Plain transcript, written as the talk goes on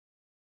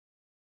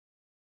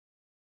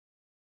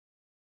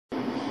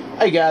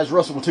Hey guys,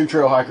 Russell with Two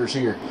Trail Hikers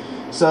here.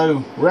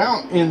 So we're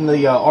out in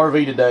the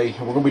RV today.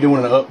 We're going to be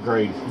doing an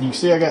upgrade. You can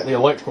see I got the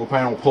electrical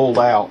panel pulled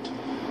out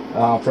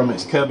from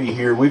its cubby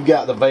here. We've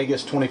got the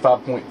Vegas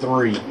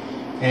 25.3,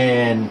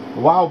 and a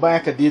while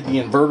back I did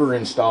the inverter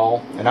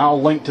install, and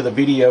I'll link to the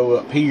video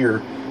up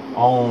here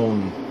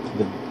on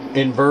the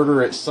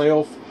inverter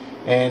itself,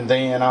 and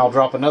then I'll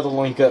drop another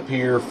link up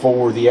here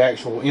for the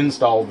actual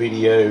install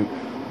video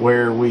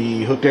where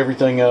we hooked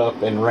everything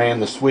up and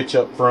ran the switch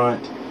up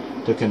front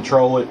to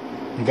control it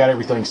and got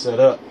everything set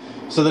up.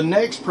 So the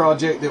next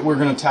project that we're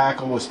going to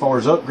tackle as far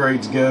as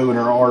upgrades go in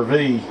our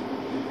RV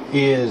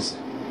is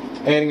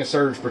adding a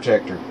surge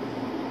protector.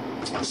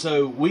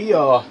 So we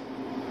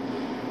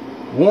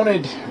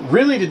wanted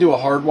really to do a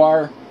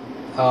hardwire.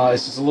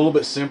 It's just a little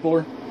bit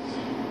simpler.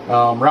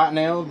 Right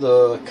now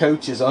the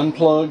coach is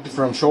unplugged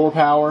from shore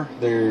power.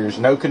 There's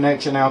no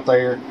connection out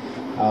there.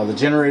 The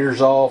generator's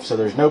off, so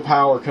there's no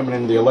power coming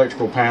into the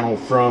electrical panel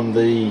from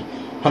the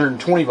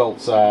 120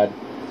 volt side.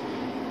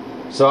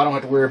 So I don't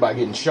have to worry about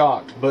getting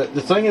shocked. But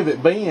the thing of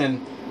it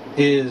being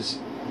is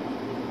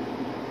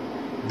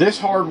this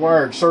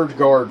hardwired surge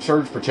guard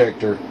surge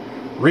protector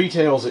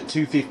retails at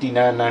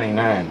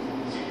 $259.99,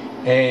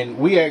 and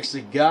we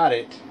actually got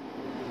it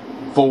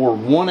for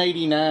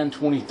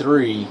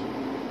 $189.23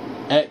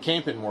 at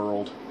Camping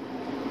World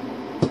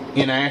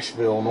in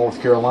Asheville,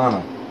 North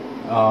Carolina.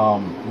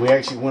 We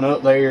actually went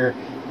up there,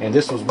 and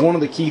this was one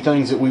of the key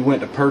things that we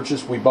went to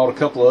purchase. We bought a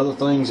couple of other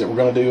things that we're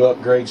going to do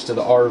upgrades to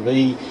the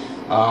RV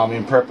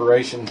in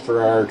preparation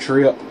for our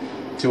trip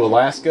to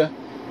Alaska,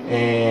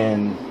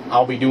 and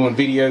I'll be doing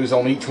videos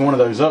on each one of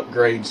those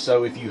upgrades.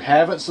 So if you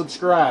haven't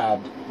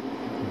subscribed,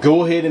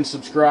 go ahead and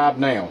subscribe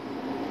now.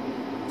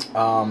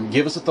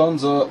 Give us a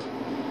thumbs up,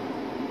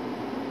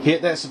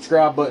 hit that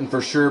subscribe button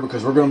for sure,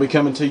 because we're going to be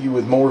coming to you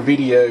with more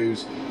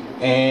videos,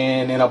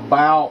 and in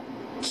about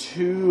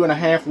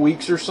 2.5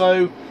 weeks or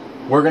so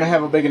we're going to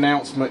have a big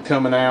announcement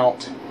coming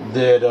out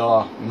that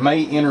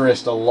may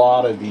interest a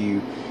lot of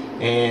you,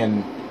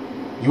 and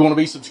you want to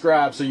be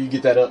subscribed so you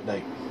get that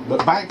update.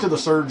 But back to the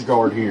surge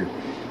guard here.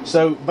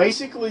 So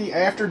basically,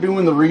 after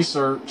doing the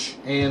research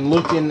and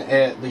looking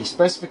at the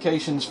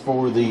specifications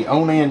for the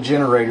Onan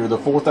generator, the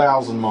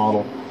 4000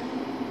 model,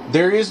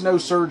 there is no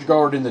surge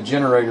guard in the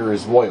generator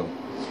as well.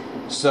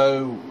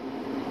 So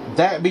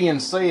that being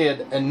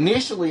said,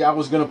 initially I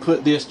was going to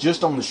put this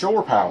just on the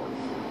shore power.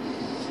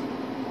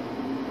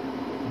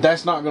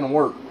 That's not going to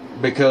work,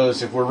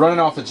 because if we're running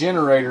off the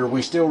generator,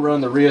 we still run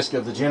the risk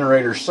of the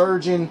generator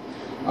surging.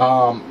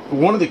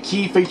 One of the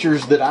key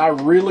features that I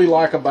really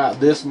like about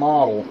this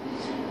model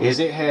is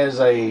it has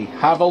a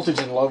high voltage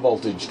and low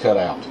voltage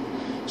cutout.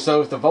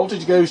 So if the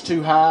voltage goes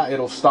too high,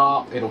 it'll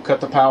stop, it'll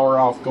cut the power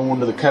off going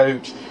to the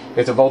coach.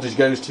 If the voltage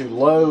goes too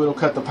low, it'll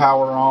cut the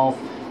power off.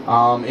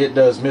 It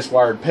does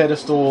miswired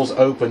pedestals,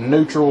 open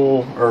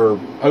neutral or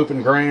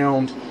open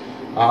ground.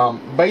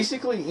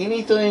 Basically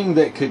anything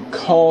that could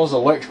cause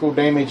electrical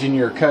damage in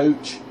your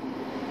coach,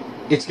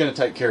 it's going to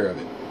take care of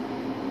it.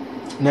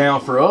 Now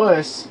for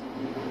us,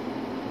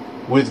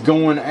 with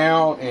going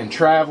out and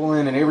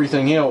traveling and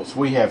everything else,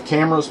 we have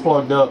cameras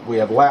plugged up, we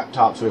have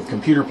laptops, we have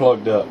computer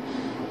plugged up,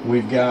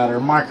 we've got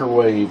our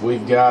microwave,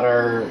 we've got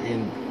our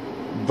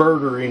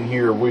inverter in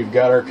here, we've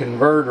got our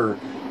converter,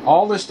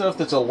 all this stuff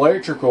that's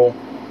electrical,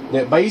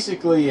 that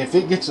basically if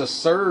it gets a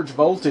surge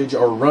voltage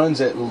or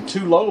runs at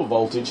too low a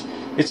voltage,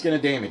 it's going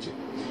to damage it.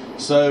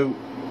 So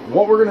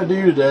what we're going to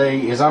do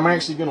today is I'm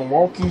actually going to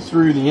walk you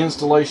through the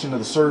installation of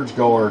the surge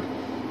guard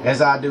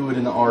as I do it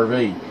in the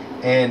RV.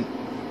 And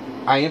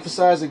I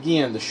emphasize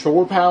again, the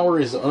shore power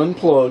is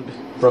unplugged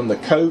from the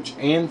coach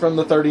and from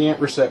the 30 amp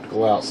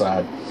receptacle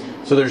outside.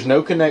 So there's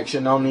no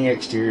connection on the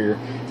exterior,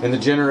 and the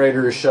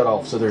generator is shut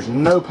off. So there's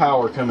no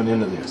power coming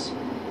into this.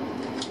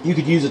 You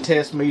could use a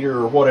test meter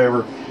or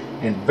whatever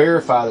and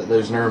verify that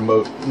there's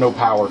no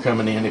power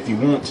coming in if you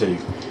want to.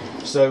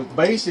 So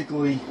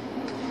basically,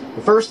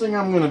 the first thing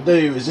I'm going to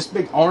do is this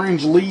big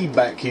orange lead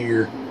back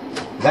here.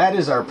 That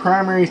is our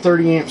primary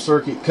 30 amp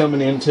circuit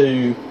coming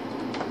into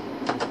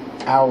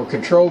our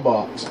control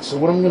box. So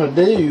what I'm going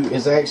to do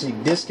is actually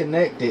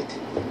disconnect it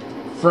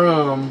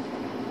from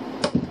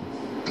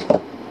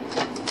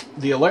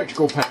the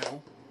electrical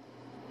panel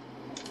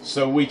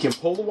so we can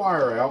pull the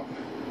wire out,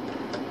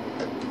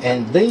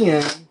 and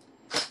then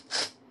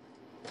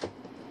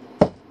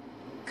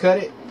cut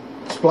it,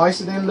 splice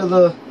it into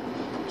the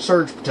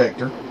surge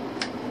protector,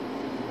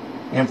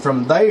 and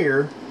from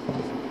there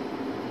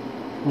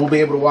we'll be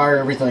able to wire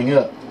everything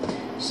up.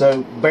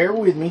 So bear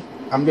with me.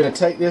 I'm going to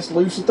take this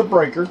loose at the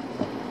breaker,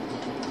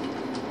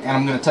 and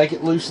I'm going to take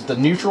it loose at the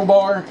neutral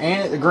bar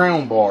and at the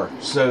ground bar.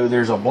 So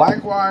there's a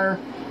black wire,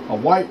 a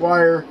white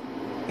wire,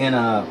 and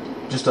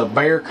just a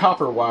bare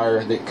copper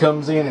wire that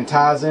comes in and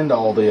ties into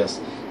all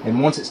this.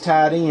 And once it's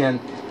tied in,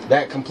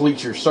 that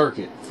completes your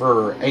circuit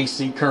for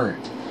AC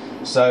current.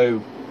 So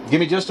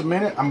give me just a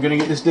minute. I'm going to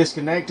get this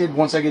disconnected.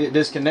 Once I get it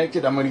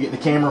disconnected, I'm going to get the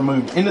camera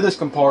moved into this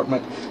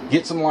compartment,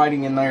 get some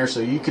lighting in there so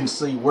you can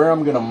see where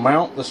I'm going to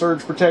mount the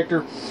surge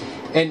protector.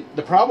 And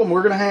the problem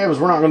we're going to have is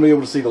we're not going to be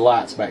able to see the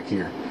lights back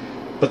here.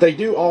 But they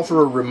do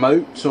offer a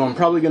remote, so I'm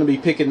probably going to be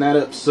picking that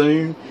up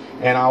soon.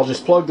 And I'll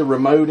just plug the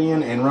remote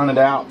in and run it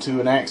out to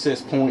an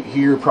access point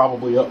here,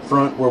 probably up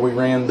front where we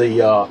ran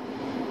the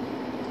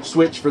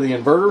switch for the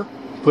inverter.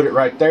 Put it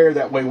right there.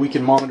 That way we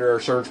can monitor our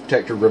surge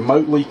protector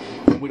remotely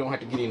and we don't have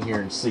to get in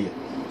here and see it.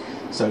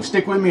 So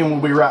stick with me and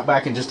we'll be right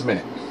back in just a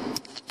minute.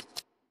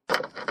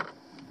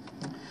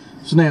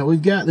 So now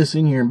we've got this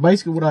in here, and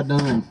basically what I've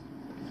done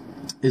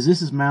is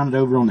this is mounted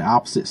over on the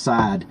opposite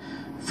side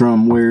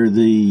from where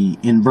the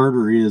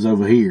inverter is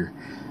over here.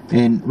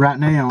 And right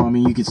now, I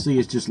mean, you can see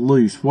it's just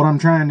loose. What I'm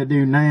trying to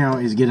do now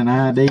is get an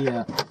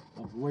idea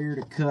of where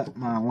to cut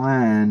my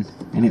line.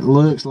 And it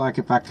looks like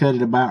if I cut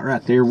it about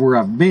right there where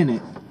I've bent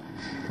it,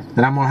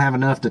 that I'm going to have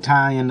enough to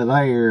tie into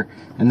there.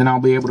 And then I'll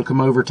be able to come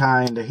over,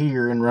 tie into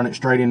here, and run it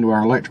straight into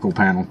our electrical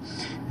panel.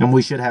 And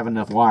we should have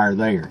enough wire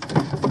there.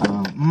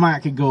 Might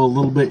could go a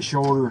little bit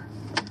shorter,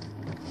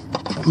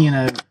 you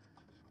know,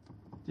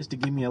 just to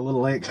give me a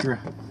little extra.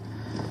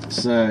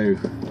 So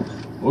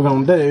what we're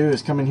going to do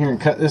is come in here and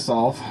cut this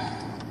off.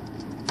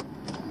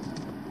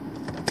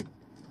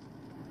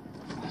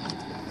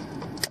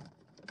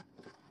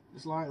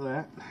 Just like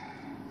that.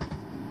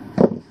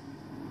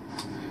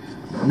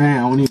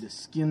 Now we need to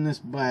skin this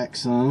back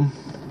some.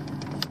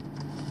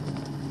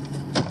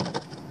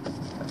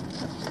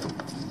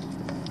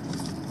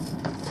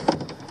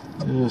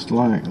 Just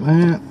like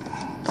that.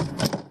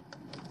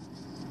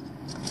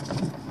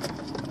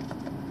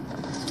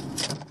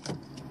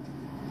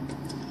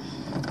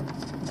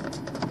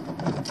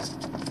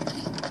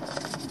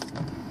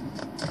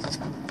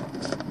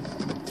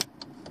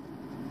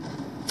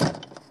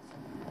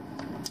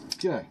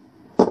 Okay,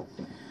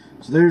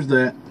 so there's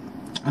that.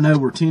 I know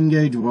we're 10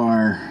 gauge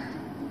wire,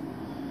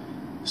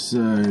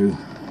 so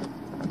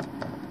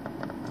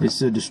it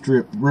said to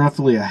strip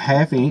roughly a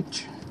 1/2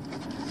 inch.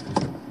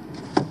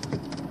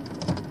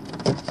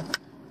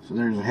 So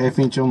there's a 1/2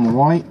 inch on the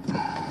white,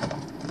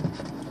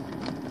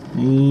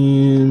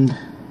 and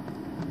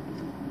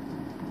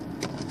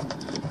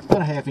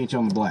about a 1/2 inch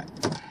on the black.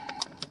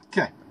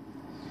 Okay,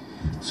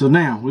 so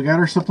now we got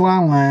our supply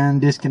line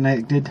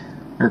disconnected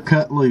or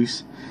cut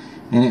loose,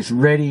 and it's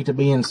ready to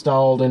be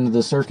installed into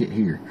the circuit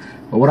here.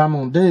 But what I'm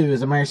going to do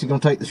is I'm actually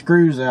going to take the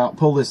screws out,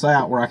 pull this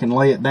out where I can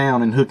lay it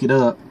down and hook it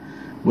up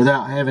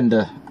without having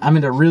to, I'm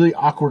in a really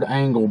awkward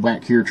angle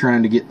back here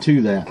trying to get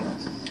to that.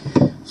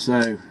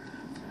 So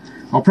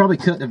I'll probably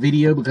cut the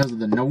video because of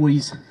the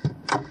noise,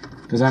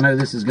 because I know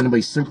this is going to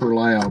be super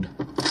loud.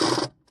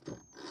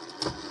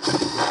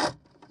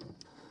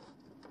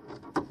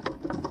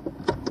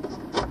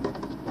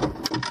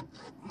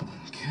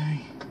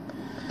 Okay,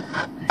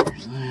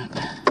 there's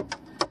that.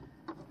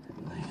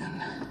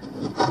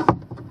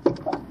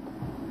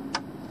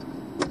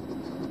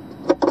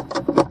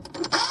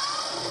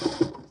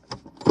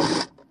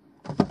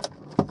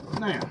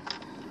 Now,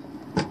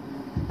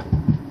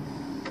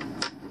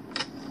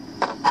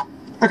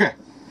 okay,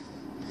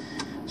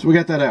 so we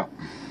got that out.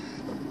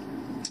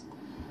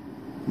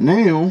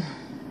 Now,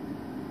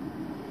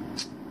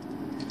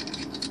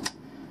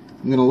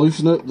 I'm going to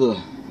loosen up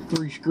the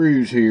 3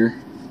 screws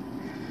here,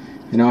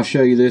 and I'll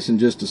show you this in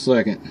just a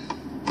second.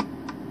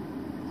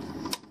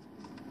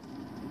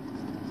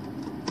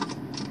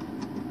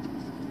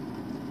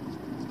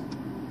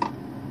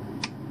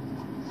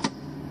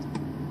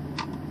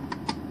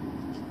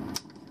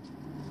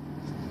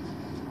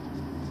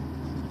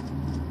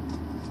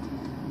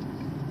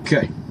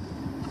 Okay,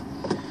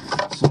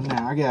 so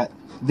now I got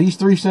these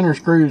 3 center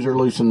screws are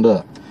loosened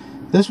up.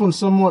 This one's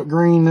somewhat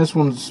green, this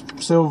one's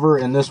silver,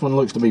 and this one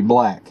looks to be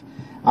black.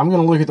 I'm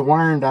going to look at the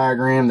wiring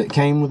diagram that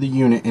came with the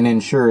unit and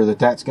ensure that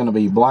that's going to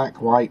be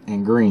black, white,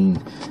 and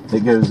green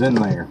that goes in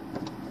there.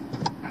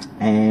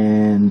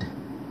 And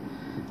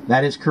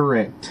that is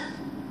correct.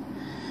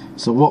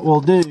 So what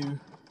we'll do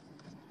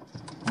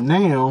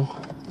now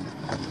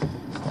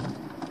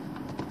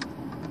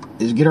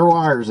is get our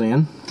wires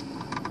in.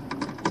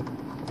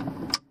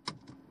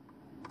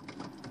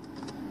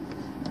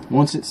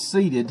 Once it's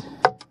seated,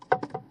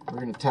 we're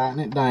going to tighten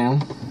it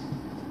down.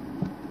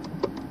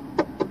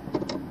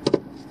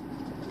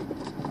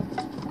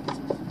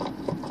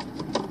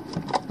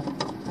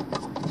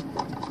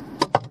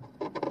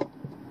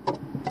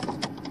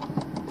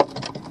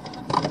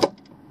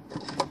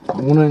 I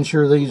want to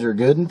ensure these are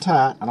good and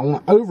tight. I don't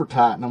want to over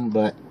tighten them,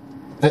 but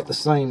at the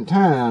same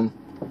time,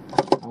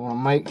 I want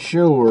to make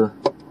sure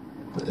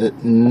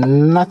that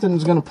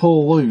nothing's going to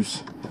pull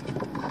loose.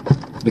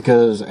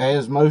 Because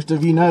as most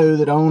of you know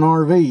that own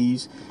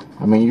RVs,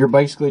 I mean, you're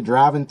basically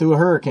driving through a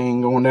hurricane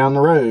going down the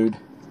road.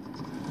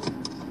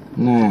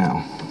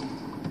 Now,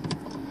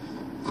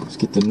 let's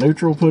get the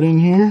neutral put in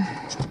here.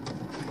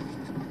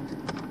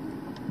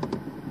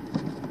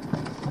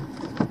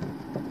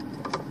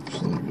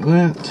 Just like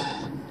that.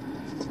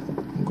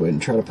 I'll go ahead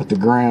and try to put the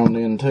ground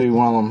in too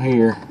while I'm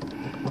here,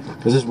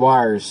 because this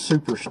wire is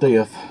super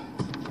stiff.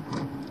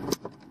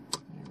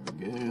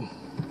 There we go.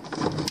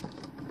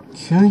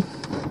 Okay.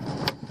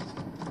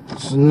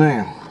 So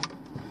now,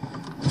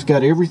 it's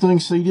got everything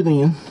seated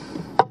in.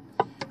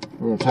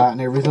 We're going to tighten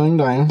everything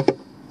down.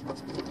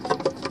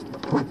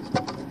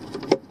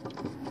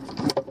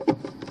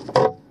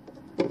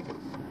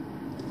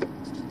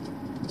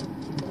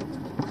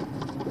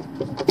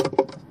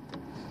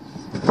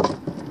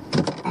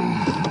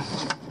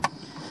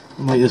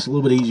 Make this a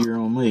little bit easier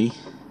on me.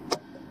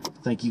 I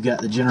think you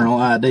got the general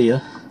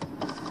idea.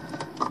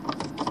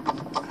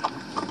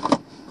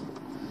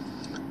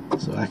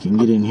 So I can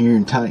get in here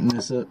and tighten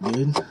this up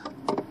good. There's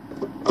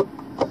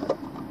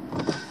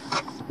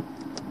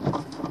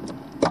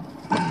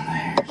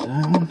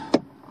that one.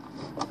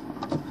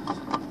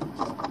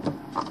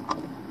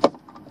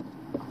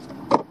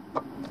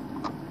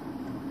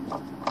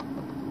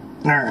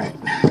 Alright.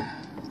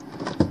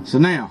 So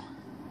now,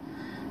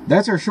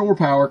 that's our shore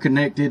power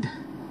connected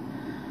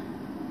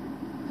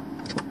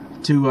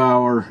to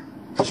our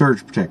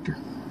surge protector.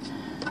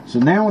 So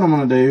now what I'm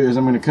going to do is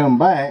I'm going to come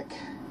back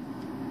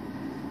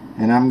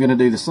and I'm going to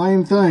do the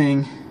same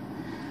thing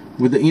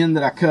with the end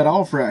that I cut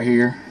off right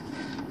here,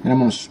 and I'm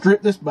going to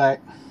strip this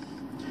back,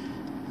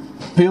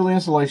 peel the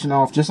insulation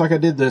off just like I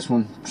did this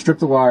one, strip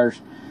the wires,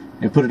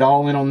 and put it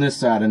all in on this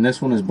side, and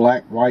this one is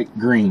black, white,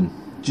 green,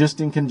 just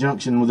in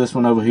conjunction with this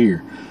one over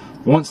here.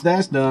 Once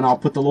that's done, I'll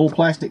put the little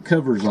plastic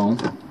covers on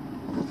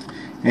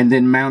and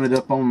then mount it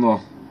up on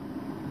the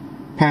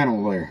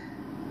panel there.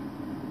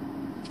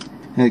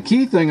 And the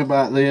key thing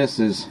about this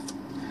is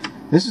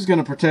going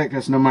to protect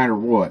us no matter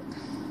what.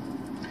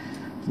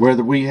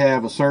 Whether we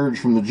have a surge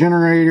from the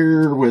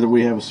generator, whether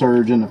we have a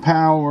surge in the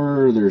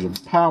power, there's a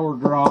power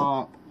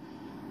drop.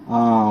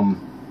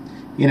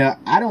 You know,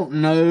 I don't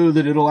know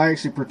that it'll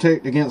actually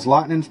protect against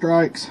lightning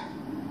strikes.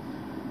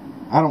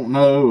 I don't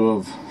know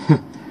of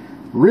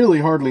really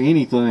hardly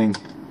anything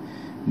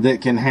that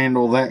can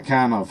handle that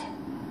kind of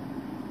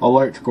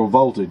electrical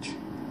voltage.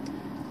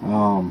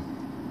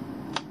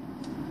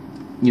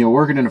 You know,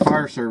 working in the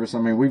fire service, I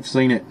mean, we've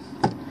seen it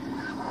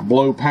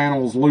blow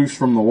panels loose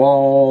from the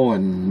wall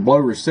and blow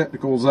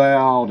receptacles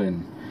out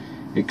and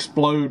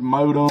explode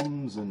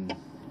modems, and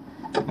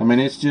I mean,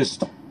 it's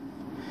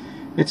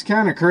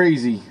kind of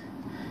crazy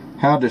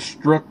how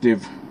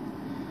destructive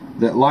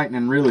that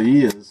lightning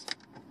really is.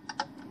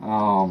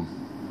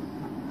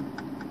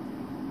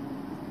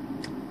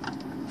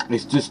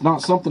 It's just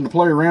not something to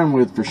play around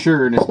with for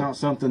sure, and it's not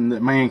something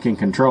that man can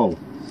control.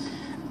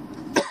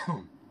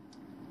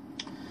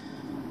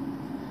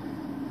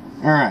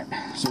 Alright,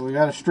 so we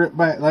got a strip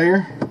back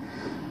there.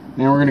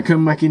 Now we're going to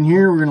come back in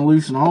here. We're going to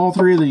loosen all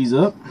three of these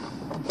up,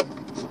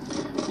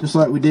 just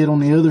like we did on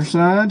the other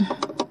side.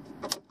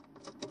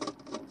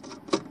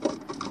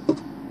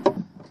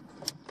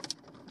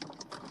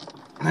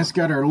 That's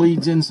got our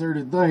leads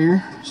inserted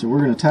there, so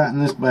we're going to tighten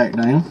this back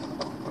down.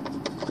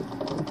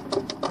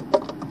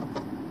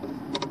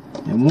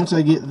 And once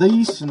I get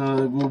these,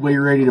 we'll be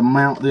ready to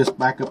mount this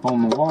back up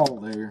on the wall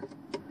there.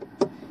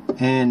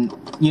 And,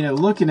 you know,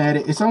 looking at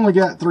it, it's only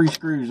got 3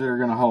 screws that are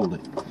going to hold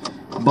it.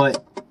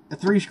 But the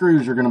 3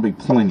 screws are going to be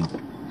plenty.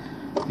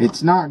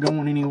 It's not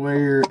going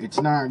anywhere. It's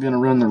not going to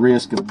run the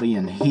risk of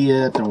being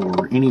hit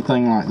or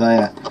anything like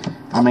that.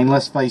 I mean,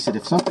 let's face it,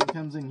 if something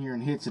comes in here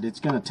and hits it,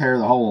 it's going to tear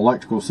the whole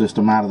electrical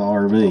system out of the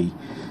RV.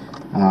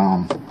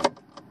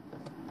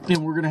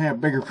 And we're going to have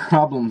bigger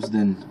problems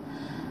than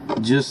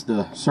just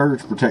the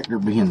surge protector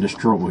being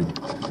destroyed.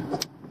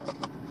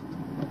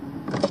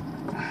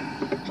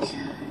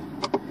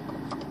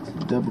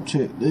 Double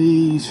check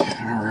these.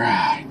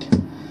 Alright.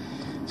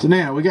 So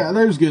now we got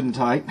those good and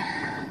tight.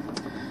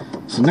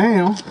 So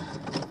now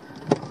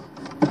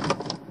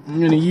I'm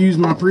going to use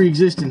my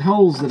pre-existing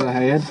holes that I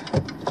had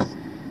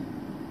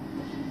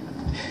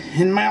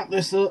and mount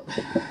this up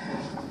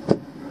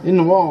in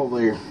the wall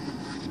there.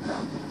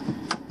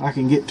 I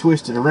can get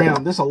twisted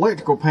around. This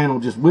electrical panel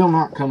just will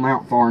not come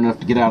out far enough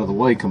to get out of the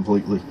way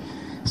completely.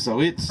 So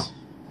it's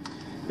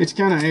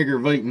kind of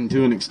aggravating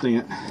to an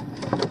extent.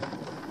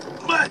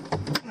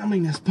 I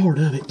mean, that's part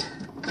of it.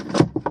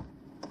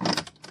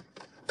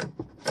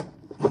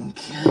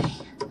 Okay.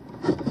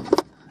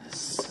 Let's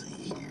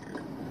see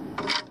here.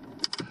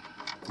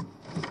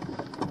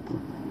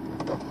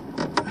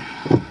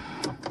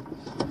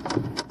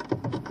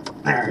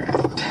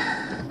 Alright.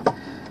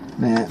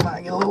 Now, it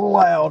might get a little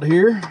loud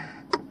here.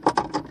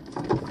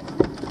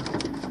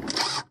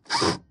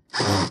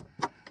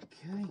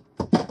 Okay.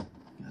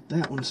 Got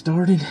that one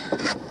started.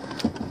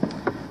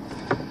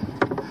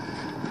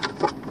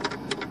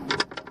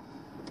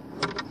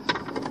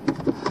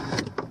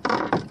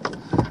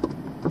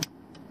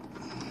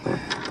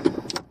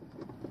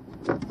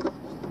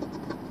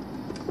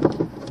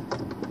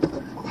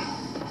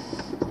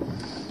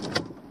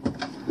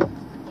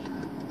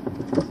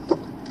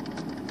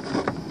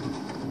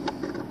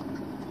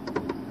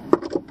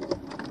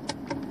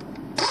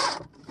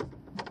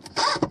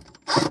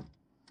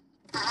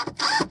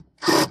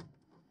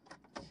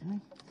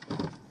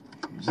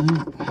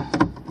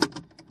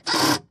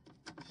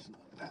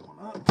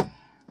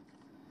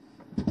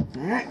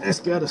 Alright, that's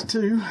got us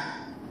 2.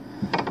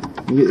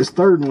 We'll get this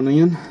third one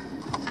in.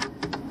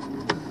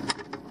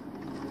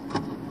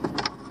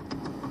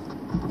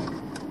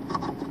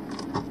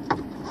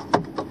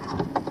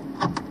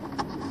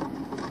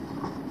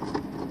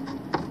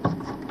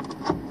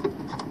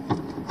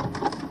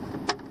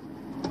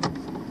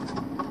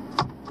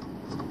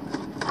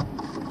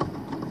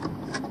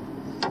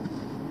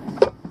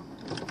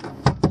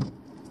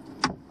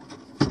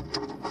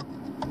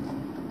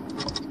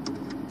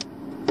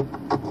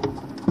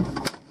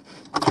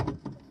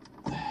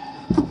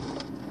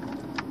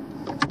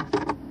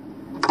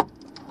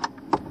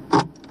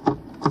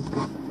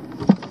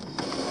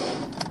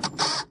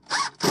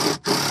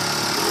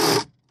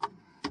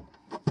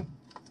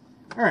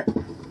 Alright,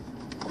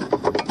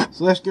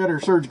 so that's got our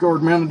surge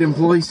guard mounted in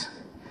place,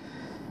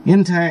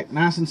 intact,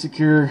 nice and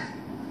secure.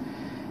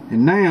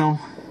 And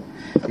now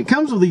it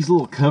comes with these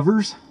little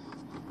covers,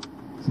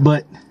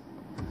 but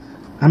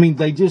I mean,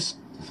 they just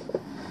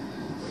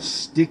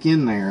stick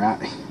in there.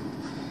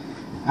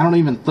 I don't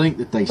even think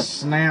that they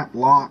snap,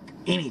 lock,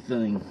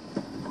 anything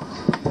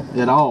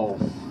at all.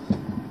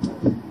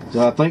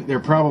 So I think they're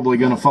probably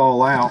going to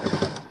fall out,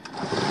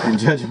 and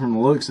judging from the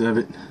looks of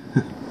it.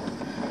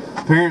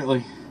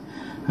 Apparently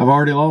I've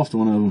already lost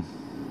one of them.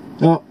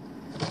 Oh,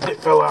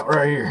 it fell out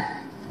right here.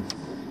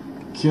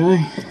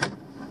 Okay,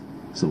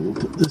 so we'll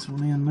put this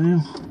one in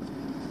now.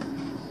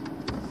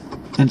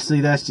 And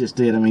see, that's just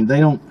it. I mean, they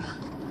don't,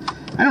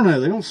 I don't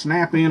know, they don't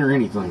snap in or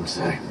anything,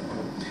 so.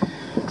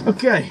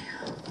 Okay,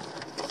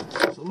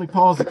 so let me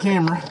pause the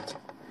camera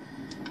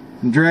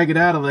and drag it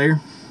out of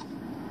there,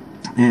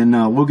 and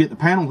we'll get the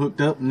panel hooked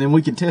up, and then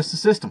we can test the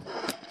system.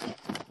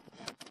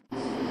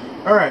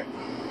 Alright,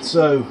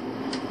 so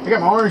I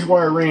got my orange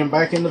wire ran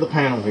back into the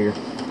panel here,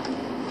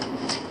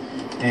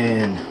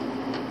 and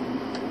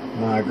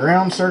my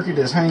ground circuit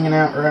is hanging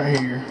out right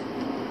here,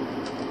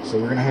 so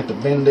we're going to have to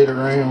bend it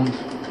around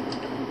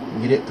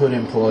and get it put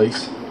in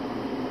place.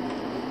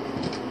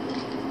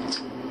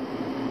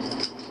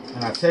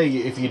 And I tell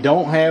you, if you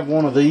don't have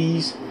one of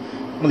these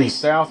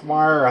south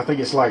wire, I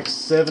think it's like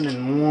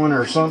 7-in-1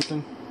 or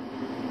something,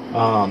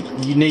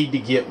 you need to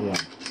get one.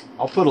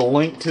 I'll put a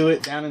link to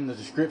it down in the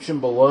description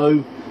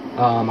below.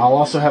 I'll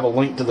also have a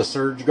link to the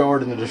surge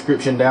guard in the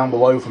description down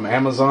below from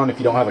Amazon if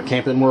you don't have a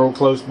Camping World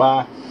close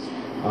by.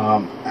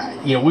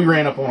 You know, we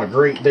ran up on a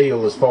great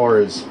deal as far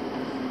as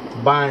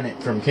buying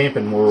it from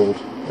Camping World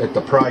at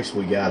the price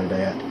we got it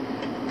at.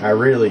 I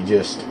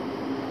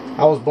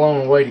was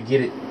blown away to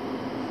get it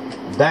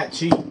that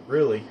cheap,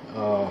 really.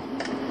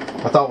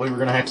 I thought we were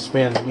going to have to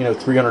spend, you know,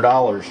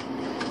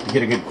 $300 to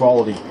get a good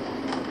quality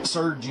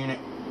surge unit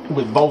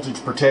with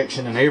voltage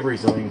protection and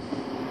everything.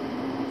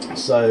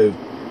 So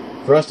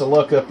for us to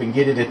luck up and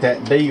get it at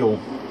that deal,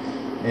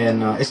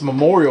 and it's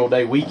Memorial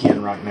Day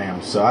weekend right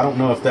now, so I don't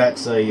know if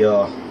that's a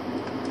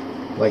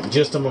like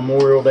just a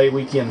Memorial Day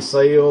weekend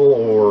sale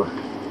or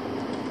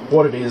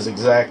what it is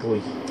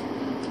exactly,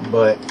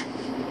 but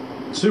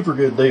super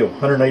good deal,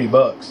 180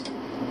 bucks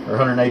or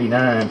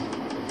 189.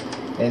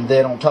 And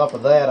then on top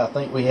of that, I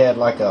think we had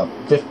like a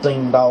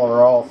 $15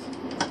 off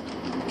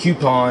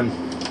coupon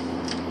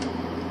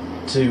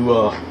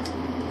to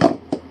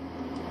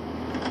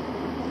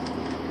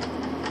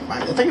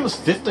I think it was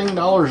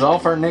 $15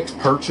 off our next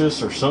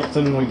purchase or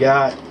something we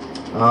got.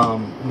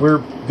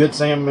 We're Good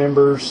Sam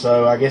members,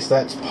 so I guess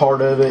that's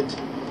part of it.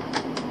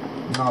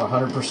 Not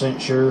 100%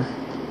 sure.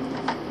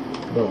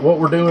 But what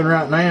we're doing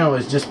right now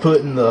is just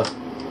putting the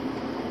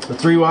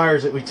 3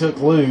 wires that we took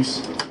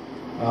loose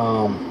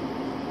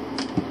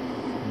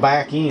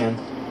back in.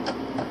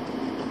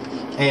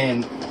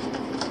 And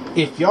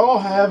if y'all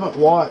haven't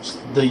watched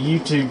the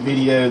YouTube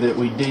video that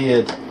we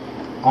did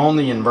on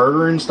the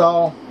inverter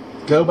install,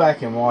 go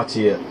back and watch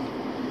it.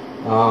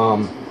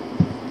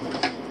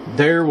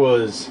 There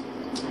was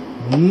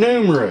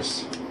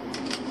numerous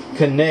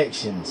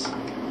connections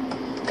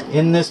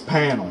in this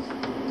panel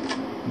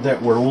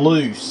that were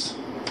loose.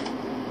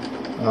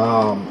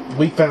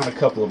 We found a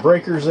couple of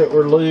breakers that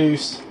were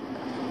loose.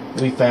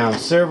 We found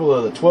several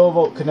of the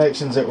 12-volt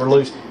connections that were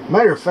loose.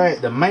 Matter of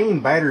fact, the main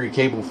battery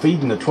cable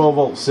feeding the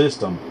 12-volt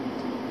system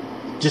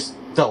just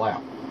fell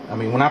out. I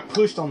mean, when I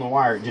pushed on the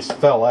wire, it just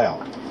fell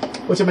out.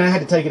 Which, I mean, I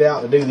had to take it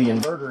out to do the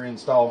inverter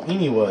install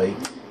anyway.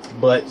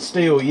 But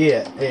still,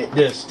 yeah, it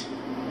just,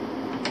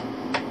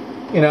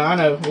 you know, I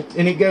know.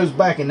 And it goes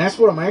back, and that's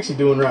what I'm actually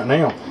doing right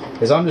now,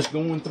 is I'm just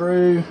going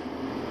through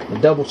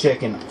and double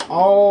checking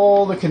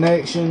all the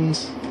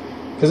connections.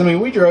 Because, I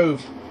mean, we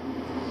drove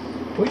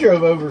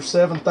over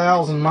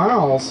 7,000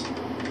 miles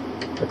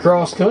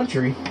across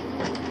country,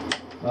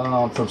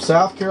 from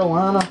South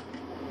Carolina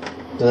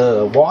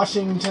to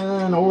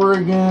Washington,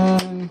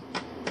 Oregon,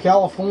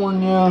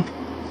 California,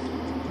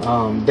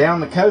 down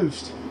the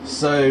coast.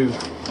 So,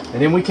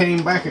 and then we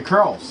came back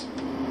across.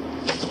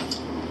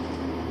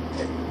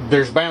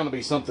 There's bound to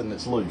be something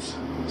that's loose.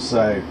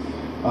 So,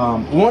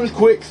 one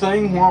quick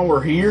thing while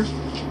we're here,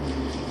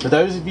 for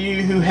those of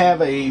you who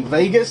have a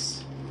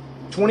Vegas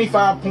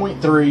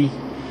 25.3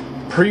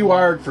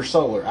 pre-wired for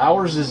solar.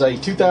 Ours is a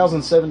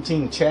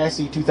 2017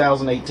 chassis,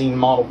 2018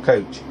 model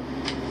coach.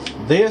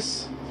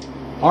 This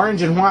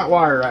orange and white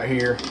wire right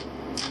here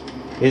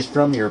is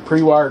from your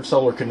pre-wired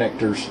solar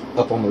connectors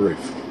up on the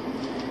roof.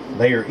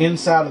 They are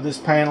inside of this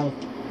panel,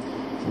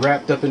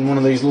 wrapped up in one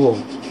of these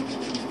little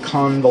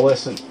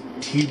convalescent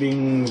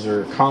tubings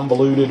or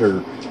convoluted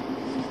or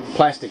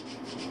plastic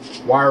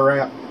wire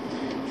wrap,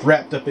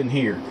 wrapped up in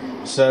here.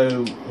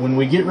 So when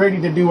we get ready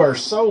to do our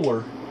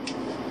solar,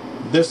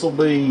 this will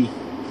be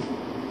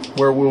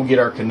where we'll get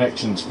our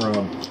connections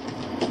from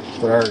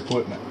for our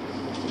equipment.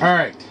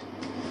 Alright,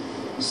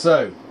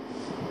 so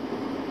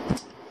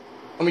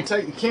let me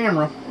take the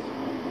camera.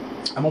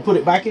 I'm going to put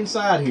it back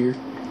inside here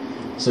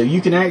so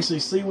you can actually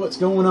see what's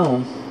going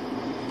on.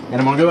 And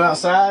I'm going to go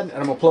outside and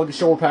I'm going to plug the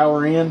shore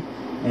power in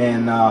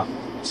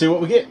and see what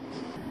we get.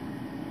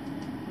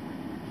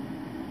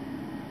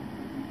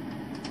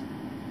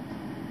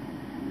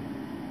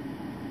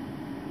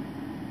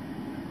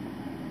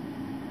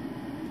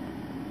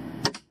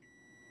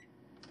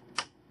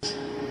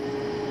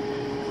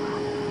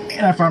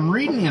 And if I'm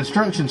reading the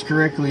instructions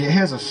correctly, it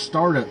has a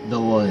startup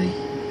delay.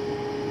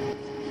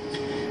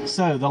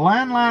 So the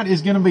line light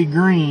is going to be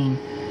green,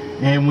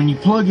 and when you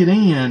plug it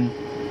in,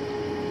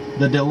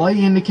 the delay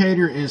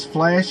indicator is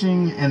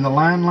flashing and the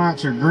line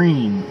lights are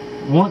green.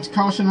 Once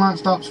caution light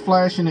stops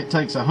flashing, it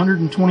takes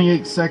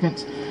 128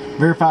 seconds.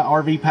 Verify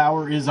RV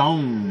power is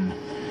on.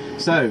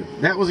 So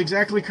that was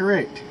exactly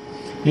correct.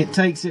 It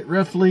takes it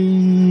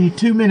roughly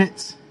 2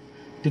 minutes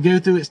to go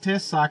through its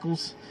test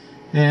cycles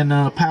and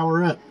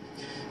power up.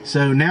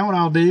 So now what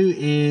I'll do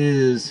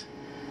is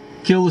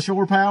kill the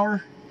shore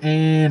power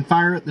and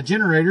fire up the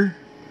generator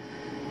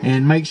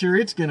and make sure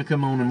it's going to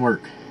come on and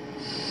work.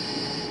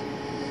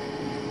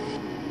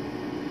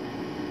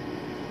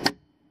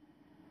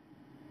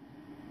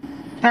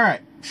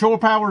 Alright, shore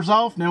power's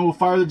off. Now we'll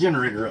fire the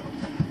generator up.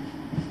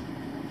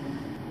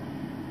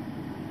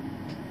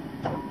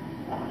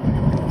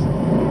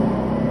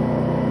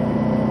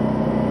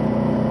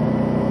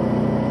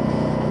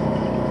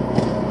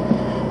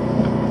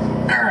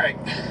 Alright,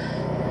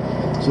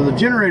 so the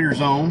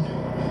generator's on.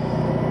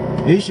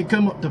 It should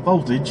come up to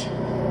voltage.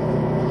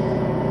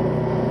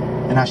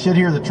 And I should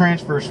hear the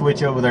transfer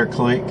switch over there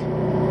click.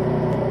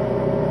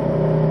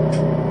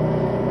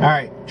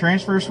 Alright,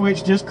 transfer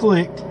switch just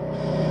clicked.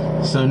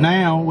 So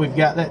now we've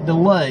got that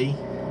delay.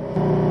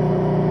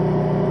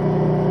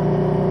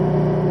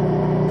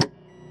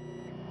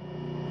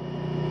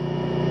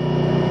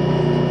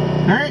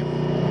 Alright.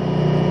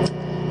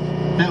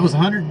 That was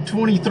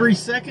 123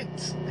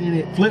 seconds and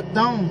it flipped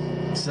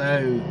on.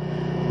 So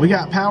we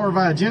got power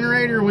via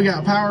generator, we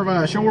got power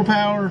via shore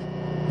power.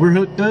 We're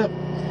hooked up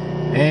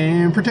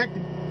and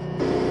protected.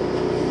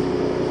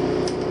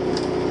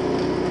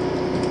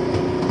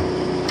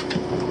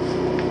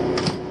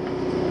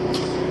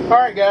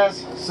 Alright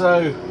guys,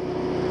 so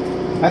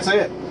that's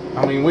it.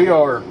 I mean, we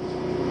are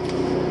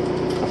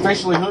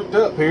officially hooked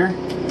up here.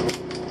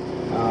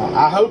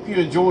 I hope you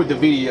enjoyed the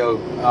video.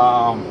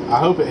 I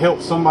hope it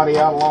helped somebody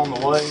out along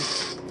the way.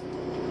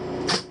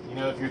 You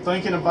know, if you're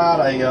thinking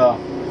about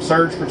a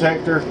surge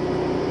protector,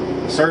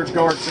 the Surge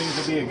Guard seems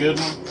to be a good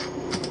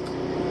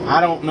one.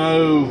 I don't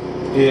know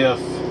if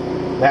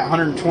that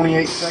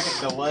 128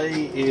 second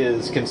delay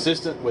is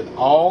consistent with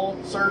all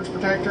surge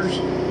protectors.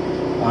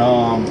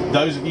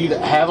 Those of you that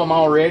have them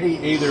already,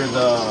 either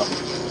the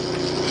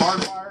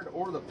hardwired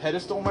or the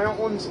pedestal mount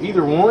ones,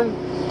 either one,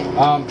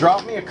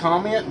 drop me a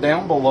comment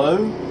down below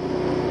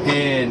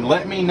and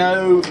let me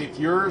know if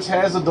yours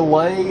has a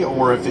delay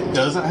or if it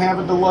doesn't have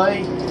a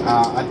delay.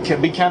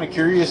 I'd be kind of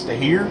curious to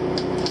hear.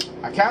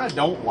 I kind of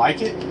don't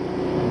like it,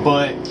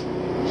 but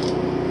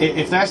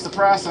if that's the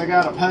price I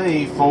gotta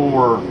pay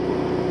for,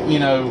 you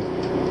know,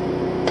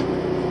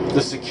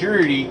 the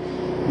security,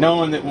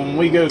 knowing that when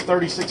we go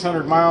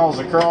 3,600 miles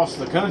across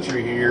the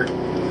country here,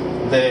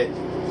 that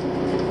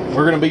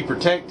we're going to be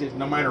protected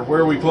no matter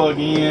where we plug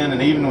in,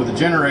 and even with the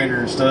generator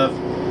and stuff,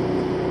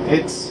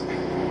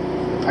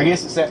 I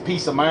guess it's that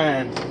peace of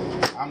mind.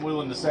 I'm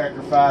willing to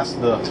sacrifice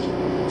the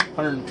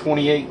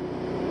 128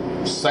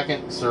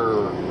 seconds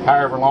or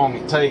however long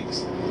it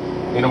takes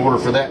in order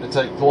for that to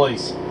take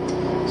place.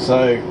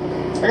 So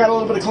I got a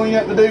little bit of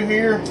cleanup to do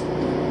here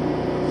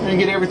and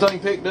get everything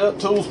picked up,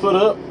 tools put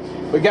up.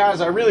 But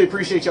guys, I really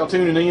appreciate y'all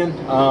tuning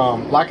in.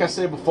 Like I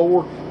said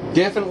before,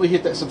 definitely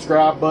hit that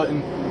subscribe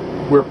button.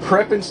 We're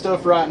prepping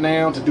stuff right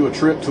now to do a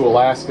trip to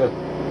Alaska.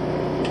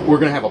 We're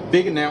going to have a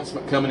big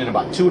announcement coming in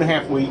about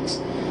 2.5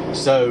 weeks.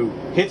 So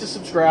hit the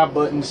subscribe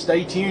button,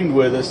 stay tuned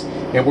with us,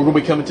 and we're going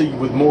to be coming to you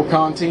with more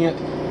content.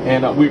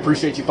 And we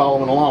appreciate you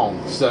following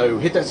along. So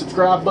hit that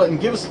subscribe button,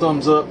 give us a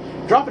thumbs up,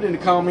 drop it in the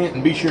comment,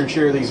 and be sure and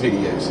share these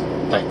videos.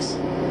 Thanks.